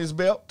plays on his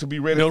belt to be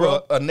ready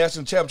for a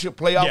national championship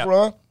playoff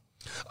run.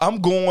 I'm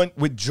going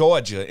with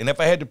Georgia. And if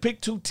I had to pick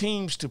two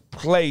teams to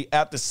play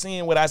after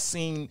seeing what I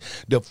seen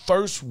the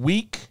first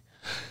week,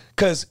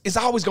 because it's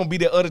always going to be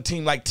the other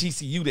team like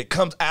TCU that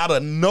comes out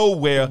of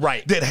nowhere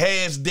that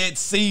has that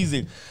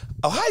season.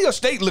 Ohio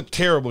State looked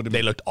terrible to me.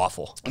 They looked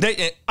awful.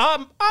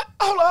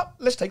 Hold up.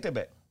 Let's take that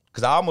back,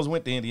 because I almost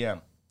went to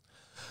Indiana.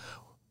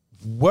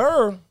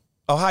 Were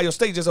Ohio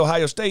State just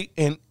Ohio State,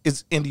 and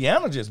is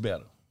Indiana just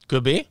better?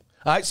 Could be.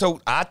 All right, so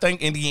I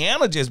think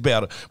Indiana just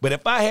better. But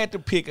if I had to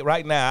pick it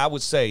right now, I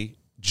would say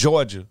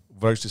Georgia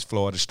versus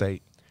Florida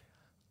State.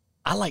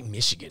 I like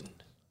Michigan.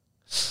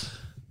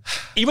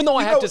 Even though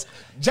I have to...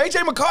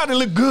 J.J. McCarthy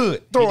looked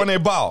good throwing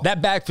that ball.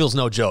 That backfield's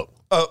no joke.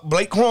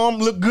 Blake Corum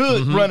looked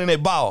good running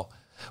that ball.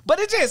 But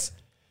it just...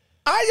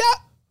 Are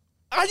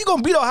you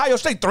going to beat Ohio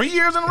State 3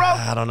 years in a row?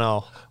 I don't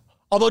know.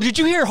 Although, did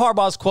you hear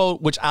Harbaugh's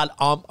quote, which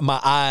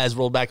my eyes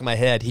rolled back in my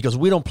head? He goes,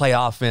 we don't play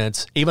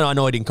offense, even though I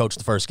know he didn't coach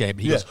the first game.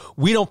 But he goes,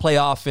 we don't play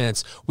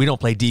offense, we don't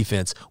play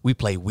defense, we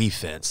play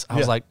we-fence. I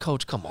was like,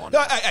 Coach, come on.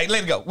 Hey,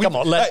 let it go. Come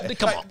on.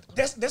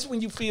 That's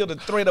when you feel the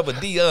threat of a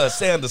Deion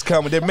Sanders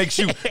coming that makes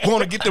you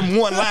want to get them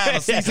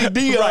one-liners. See,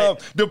 Deion,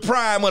 the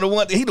prime of the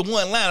one, he the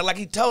one-liner. Like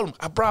he told him,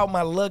 I brought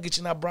my luggage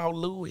and I brought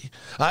Louis.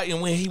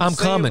 And when he was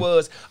saying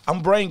was,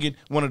 I'm bringing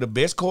one of the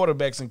best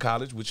quarterbacks in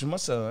college, which is my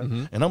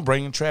son, and I'm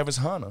bringing Travis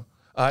Hunter.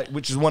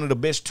 Which is one of the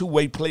best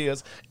two-way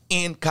players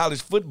in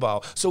college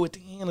football. So at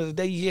the end of the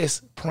day,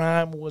 yes,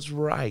 Prime was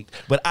right.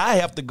 But I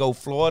have to go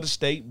Florida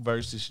State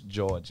versus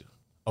Georgia.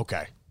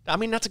 Okay. I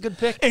mean, that's a good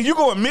pick. And you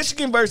going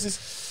Michigan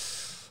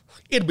versus...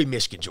 It'll be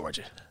Michigan,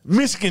 Georgia.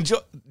 Michigan,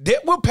 Georgia.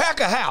 That will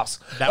pack a house.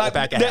 Will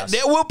pack a house.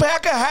 That will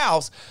pack a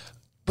house.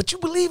 But you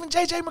believe in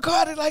J.J.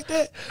 McCarthy like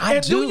that?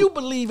 I do. Do you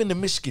believe in the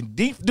Michigan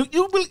defense? Do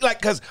you believe,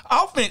 because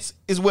offense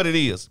is what it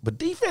is, but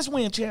defense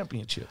win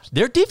championships.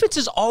 Their defense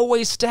is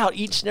always stout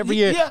each and every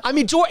year. Yeah. I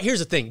mean, here's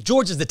the thing.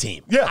 Georgia's the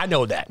team. Yeah. I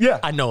know that. Yeah.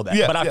 I know that.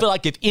 Yeah. But I feel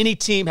like if any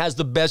team has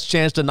the best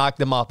chance to knock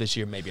them off this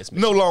year, maybe it's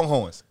Michigan. No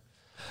Longhorns.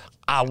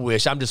 I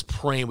wish. I'm just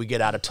praying we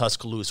get out of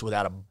Tuscaloosa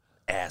without a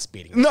ass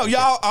beating. No,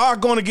 y'all are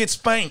going to get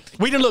spanked.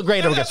 We didn't look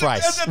great against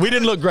Rice. We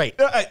didn't look great.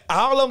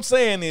 All I'm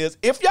saying is,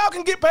 if y'all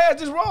can get past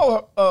this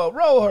roll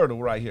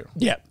hurdle right here,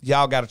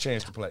 y'all got a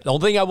chance to play. The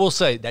only thing I will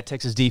say, that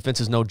Texas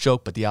defense is no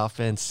joke, but the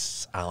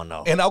offense, I don't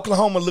know. And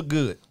Oklahoma look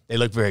good. They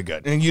look very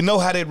good. And you know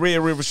how that Red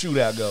River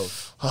shootout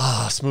goes.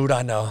 Smooth,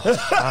 I know.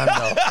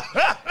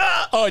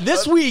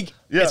 This week,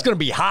 it's going to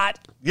be hot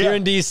here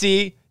in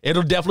D.C.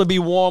 It'll definitely be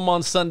warm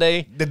on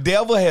Sunday. The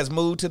devil has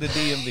moved to the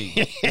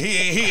DMV.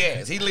 he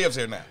has. He lives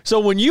here now. So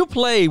when you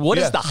play, what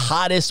is the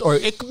hottest, or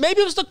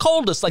maybe it was the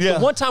coldest, like the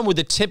one time where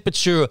the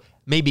temperature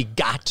maybe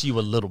got to you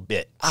a little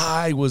bit?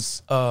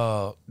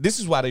 This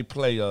is why they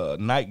play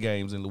night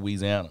games in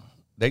Louisiana.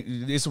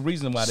 It's a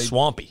reason why they...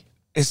 Swampy.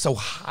 It's so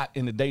hot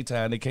in the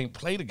daytime, they can't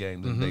play the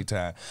games in the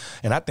daytime.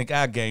 And I think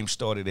our game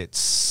started at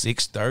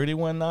 6:30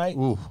 one night.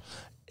 Ooh.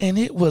 And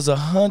it was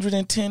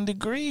 110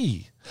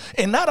 degrees.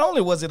 And not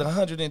only was it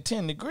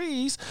 110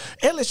 degrees,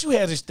 LSU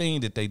has this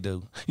thing that they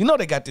do. You know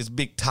they got this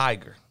big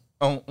tiger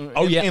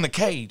in a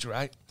cage,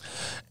 right?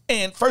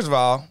 And first of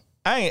all,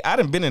 I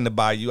done been in the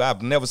bayou.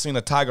 I've never seen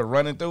a tiger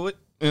running through it.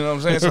 You know what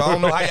I'm saying? So I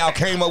don't know how y'all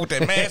came up with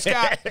that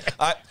mascot.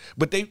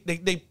 But they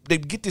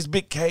get this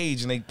big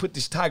cage and they put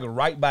this tiger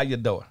right by your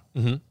door.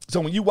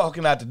 So when you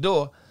walking out the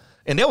door,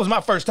 and that was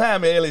my first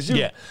time at LSU.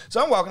 Yeah.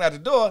 So I'm walking out the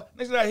door,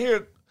 next thing I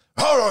hear,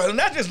 hold on,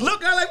 and I just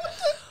look, I'm like,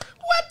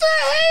 what the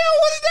hell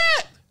was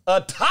that?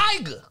 A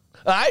tiger.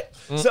 All right?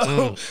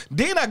 So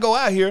then I go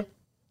out here,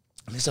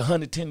 and it's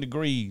 110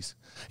 degrees,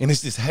 and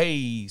it's this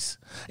haze,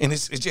 and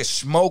it's just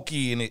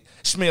smoky, and it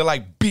smells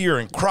like beer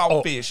and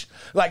crawfish.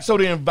 So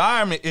the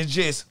environment is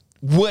just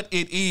what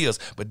it is.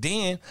 But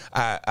then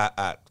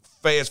I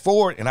fast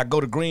forward, and I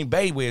go to Green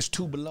Bay where it's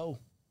 2 below.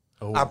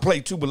 I play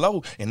 2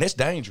 below, and that's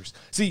dangerous.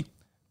 See,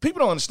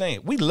 people don't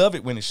understand. We love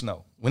it when it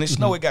snow. When it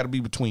snow, it got to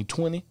be between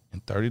 20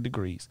 and 30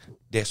 degrees.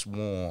 That's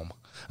warm.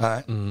 All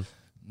right?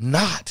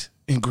 Not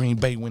in Green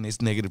Bay when it's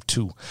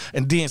 -2.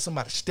 And then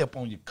somebody step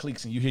on your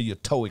cleats and you hear your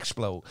toe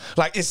explode.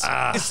 Like, it's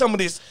some of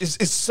this,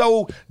 it's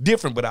so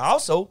different. But I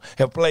also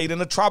have played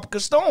in a tropical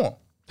storm.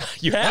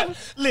 You have?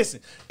 Listen,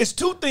 it's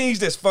 2 things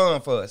that's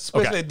fun for us,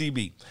 especially at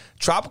DB.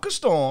 Tropical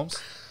storms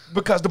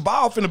because the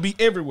ball finna be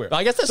everywhere.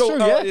 I guess that's true,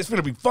 yeah. It's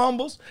finna be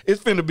fumbles.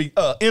 It's finna be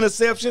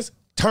interceptions,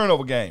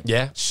 turnover game.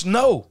 Yeah.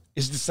 Snow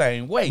is the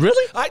same way.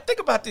 Really? All right, think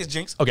about this,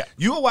 Jinx. Okay.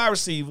 You a wide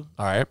receiver.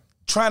 All right.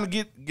 Trying to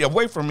get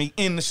away from me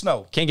in the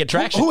snow. Can't get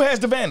traction. Who has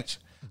the advantage?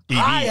 DB.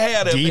 I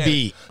have the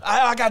advantage. DB.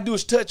 All I got to do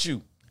is touch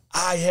you.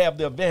 I have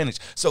the advantage.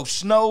 So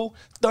snow,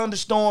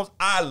 thunderstorms,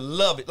 I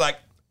love it. Like,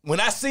 when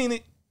I seen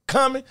it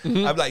coming,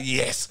 I'm like,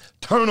 yes,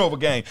 turnover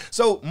game.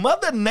 So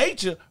Mother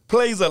Nature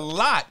plays a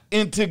lot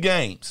into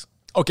games.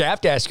 Okay, I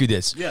have to ask you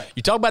this. Yeah.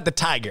 You talk about the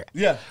tiger.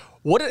 Yeah.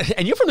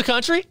 And you're from the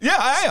country? Yeah,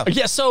 I am.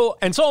 Yeah, so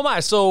am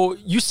I. So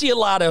you see a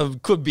lot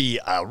of, could be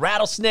a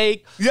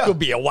rattlesnake, could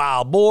be a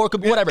wild boar,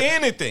 could be whatever.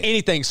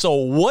 Anything. So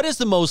what is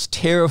the most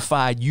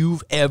terrified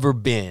you've ever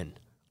been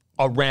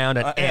around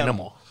an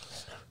animal?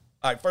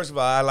 All right, first of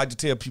all, I like to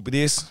tell people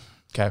this.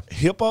 Okay.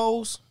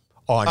 Hippos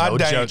are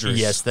dangerous. Joke.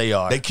 Yes, they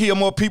are. They kill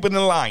more people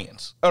than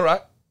lions. All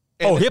right?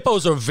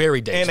 Hippos are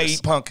very dangerous. And they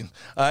eat pumpkin.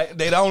 All right?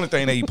 They the only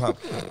thing they eat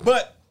pumpkin.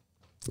 But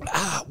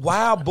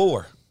wild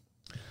boar.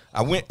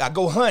 I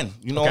go hunting.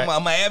 You know,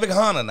 I'm an avid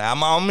hunter now.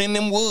 I'm in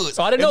them woods.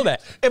 Oh, I didn't know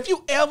that. If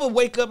you ever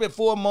wake up at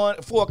 4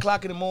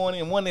 o'clock in the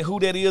morning and wonder who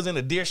that is in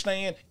a deer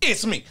stand,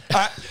 it's me.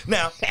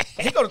 Now,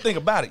 you got to think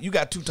about it. You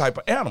got two type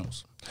of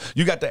animals.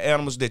 You got the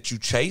animals that you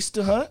chase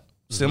to hunt,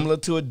 similar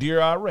to a deer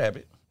or a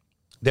rabbit,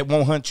 that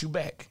won't hunt you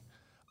back.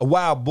 A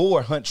wild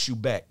boar hunts you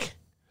back.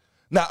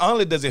 Not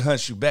only does it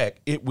hunt you back,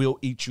 it will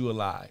eat you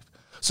alive.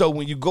 So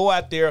when you go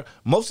out there,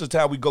 most of the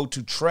time we go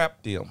to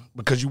trap them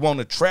because you want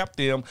to trap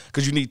them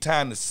because you need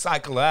time to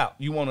cycle out.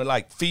 You want to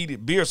like feed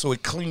it beer so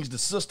it cleans the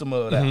system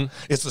of it out.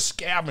 It's a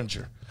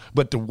scavenger.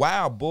 But the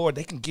wild boar,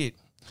 they can get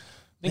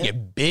big.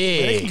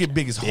 They can get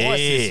big as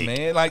horses,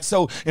 man. Like,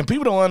 so, and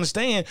people don't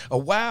understand, a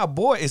wild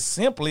boar is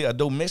simply a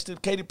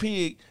domesticated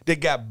pig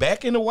that got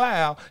back in the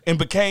wild and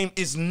became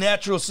its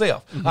natural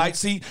self. All right,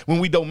 see, when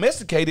we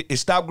domesticate it, it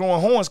stopped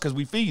growing horns because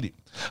we feed it.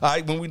 All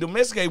right, when we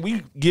domesticate,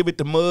 we give it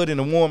the mud and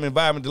the warm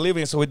environment to live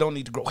in so it don't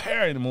need to grow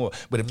hair anymore.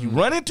 But if you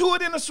run into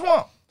it in the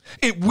swamp,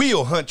 it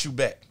will hunt you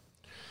back.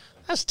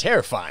 That's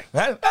terrifying.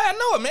 I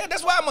know it, man.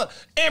 That's why I'm a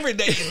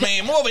everyday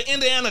man, more of an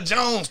Indiana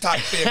Jones type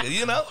figure,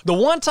 you know? The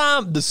one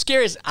time, the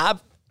scariest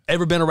I've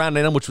ever been around an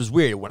animal, which was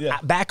weird. When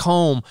back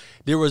home,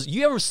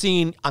 you ever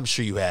seen, I'm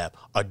sure you have,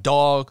 a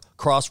dog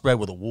crossbred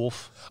with a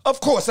wolf? Of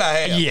course I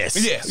have.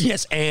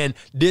 Yes. And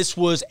this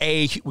was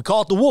we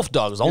call it the wolf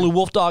dog. It was the only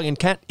wolf dog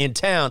in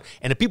town.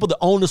 And the people that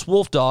owned this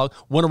wolf dog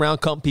went around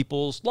cutting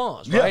people's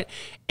lawns, right?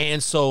 Yeah.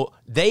 And so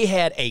they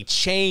had a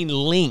chain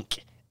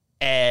link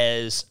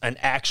as an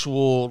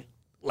actual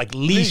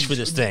leash for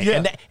this thing.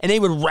 Yeah. And they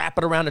would wrap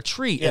it around a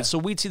tree. Yeah. And so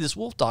we'd see this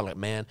wolf dog like,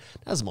 man,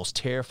 that's the most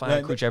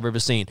terrifying creature I've ever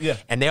seen. Yeah.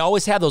 And they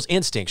always have those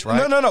instincts,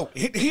 right? No.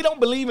 He don't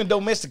believe in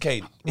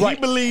domesticated. Right.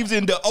 He believes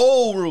in the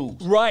old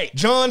rules. Right.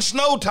 Jon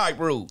Snow type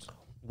rules.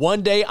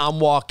 One day I'm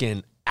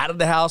walking out of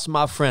the house with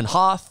my friend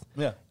Hoth.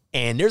 Yeah.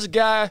 And there's a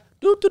guy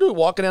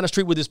walking down the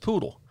street with his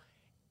poodle.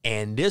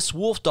 And this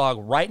wolf dog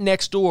right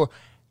next door,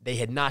 they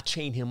had not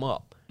chained him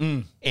up.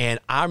 And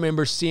I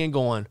remember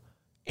going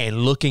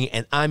and looking,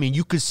 and I mean,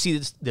 you could see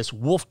this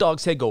wolf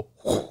dog's head go,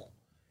 whoosh,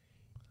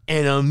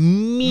 and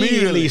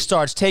immediately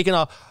starts taking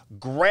off,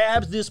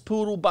 grabs this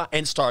poodle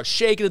and starts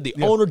shaking it. The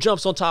owner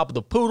jumps on top of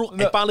the poodle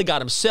and finally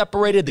got him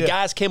separated. The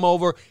guys came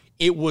over.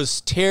 It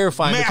was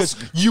terrifying because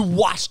you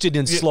watched it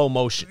in slow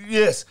motion.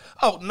 Yes.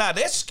 Oh, now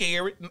that's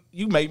scary.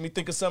 You made me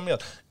think of something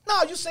else.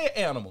 No, you said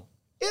animal.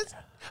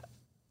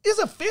 Is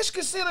a fish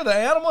considered an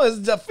animal?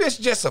 Is a fish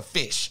just a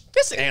fish?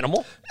 It's an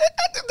animal.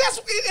 That's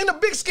in the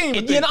big scheme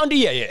of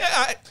things.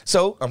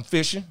 So I'm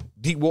fishing,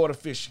 deep water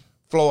fishing,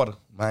 Florida,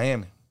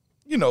 Miami.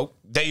 You know,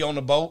 day on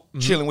the boat,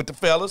 chilling with the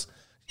fellas.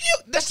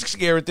 That's the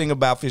scary thing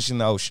about fishing in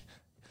the ocean.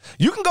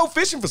 You can go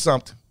fishing for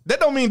something. That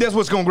don't mean that's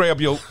what's going to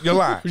grab your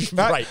line.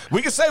 Right?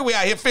 We can say we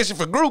out here fishing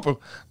for grouper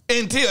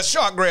until a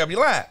shark grab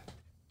your line.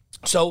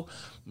 So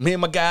me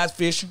and my guys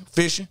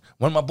fishing.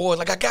 One of my boys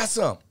like, I got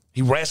something.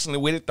 He wrestling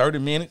with it 30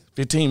 minutes,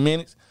 15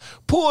 minutes.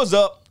 Pulls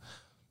up,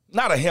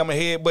 not a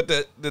hammerhead, but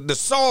the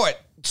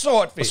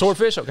swordfish. A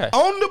swordfish? Okay.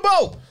 On the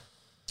boat.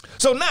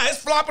 So now it's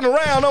flopping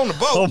around on the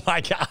boat. Oh,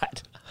 my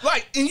God.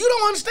 And you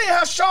don't understand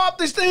how sharp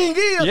this thing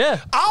is.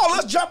 Yeah. All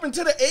us jumping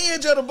to the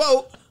edge of the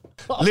boat.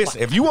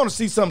 Listen, if you want to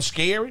see something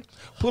scary,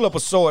 pull up a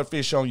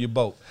swordfish on your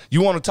boat.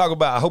 You want to talk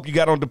about, I hope you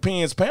got on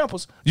Depends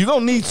Pampers, you're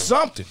going to need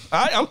something.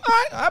 I've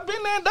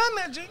been there and done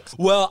that, Jinx.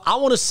 Well, I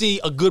want to see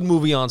a good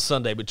movie on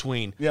Sunday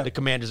between the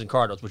Commanders and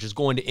Cardinals, which is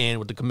going to end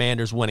with the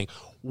Commanders winning.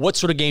 What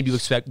sort of game do you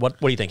expect? What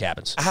do you think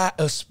happens? I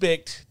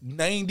expect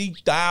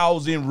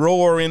 90,000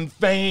 roaring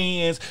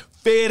fans,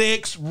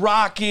 FedEx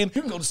rocking.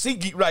 You can go to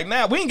SeatGeek right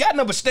now. We ain't got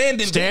nothing but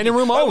standing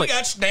room only. We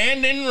got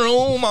standing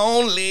room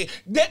only.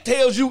 That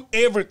tells you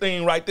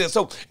everything right there.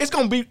 So it's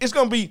gonna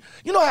be.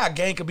 You know how a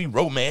game can be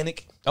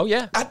romantic. Oh,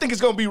 yeah. I think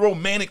it's going to be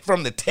romantic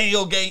from the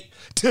tailgate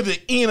to the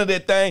end of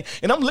that thing.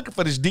 And I'm looking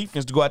for this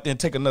defense to go out there and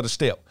take another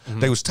step.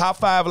 They was top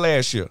 5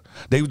 last year.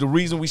 They was the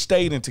reason we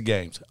stayed into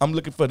games. I'm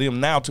looking for them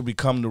now to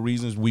become the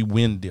reasons we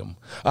win them.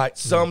 All right,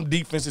 some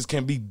defenses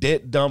can be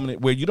dead dominant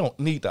where you don't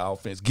need the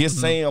offense. Give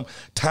Sam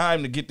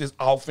time to get this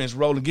offense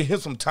rolling. Give him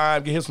some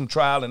time. Give him some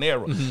trial and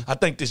error. I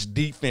think this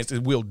defense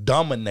will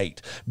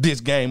dominate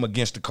this game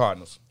against the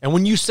Cardinals. And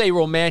when you say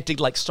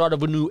romantic, like start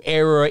of a new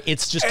era,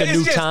 it's just a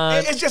new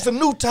time. It's just a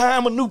new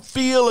time, a new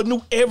feel, a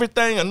new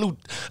everything, a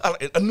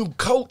new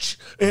coach,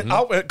 and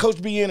Coach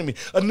Bieniemy,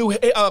 a new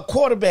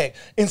quarterback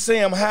in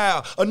Sam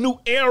Howell, a new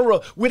era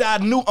with our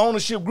new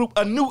ownership group,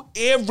 a new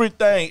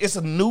everything. It's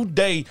a new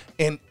day,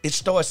 and it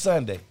starts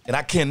Sunday. And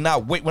I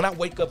cannot wait. When I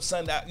wake up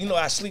Sunday,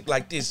 I sleep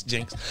like this,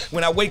 Jinx.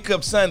 When I wake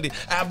up Sunday,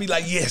 I'll be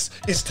like, yes,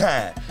 it's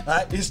time. All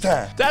right, it's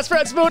time. That's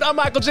Fred Smoot. I'm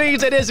Michael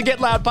Jenkins. It is a Get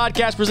Loud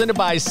podcast presented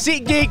by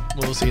SeatGeek.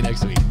 We'll see you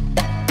next week.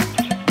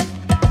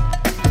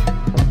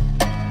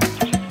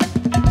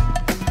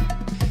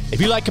 If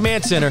you like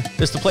Command Center,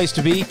 this is the place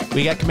to be.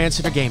 We got Command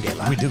Center Game Day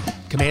Live. We do.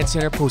 Command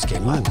Center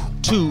Postgame Live.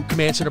 2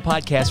 Command Center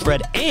podcasts,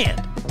 Fred,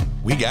 and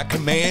we got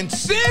Command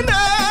Center.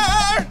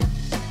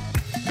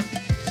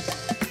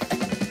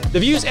 The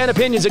views and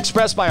opinions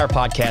expressed by our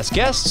podcast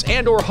guests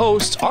and or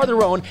hosts are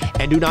their own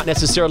and do not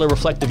necessarily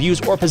reflect the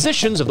views or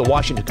positions of the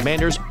Washington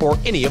Commanders or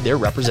any of their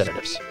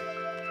representatives.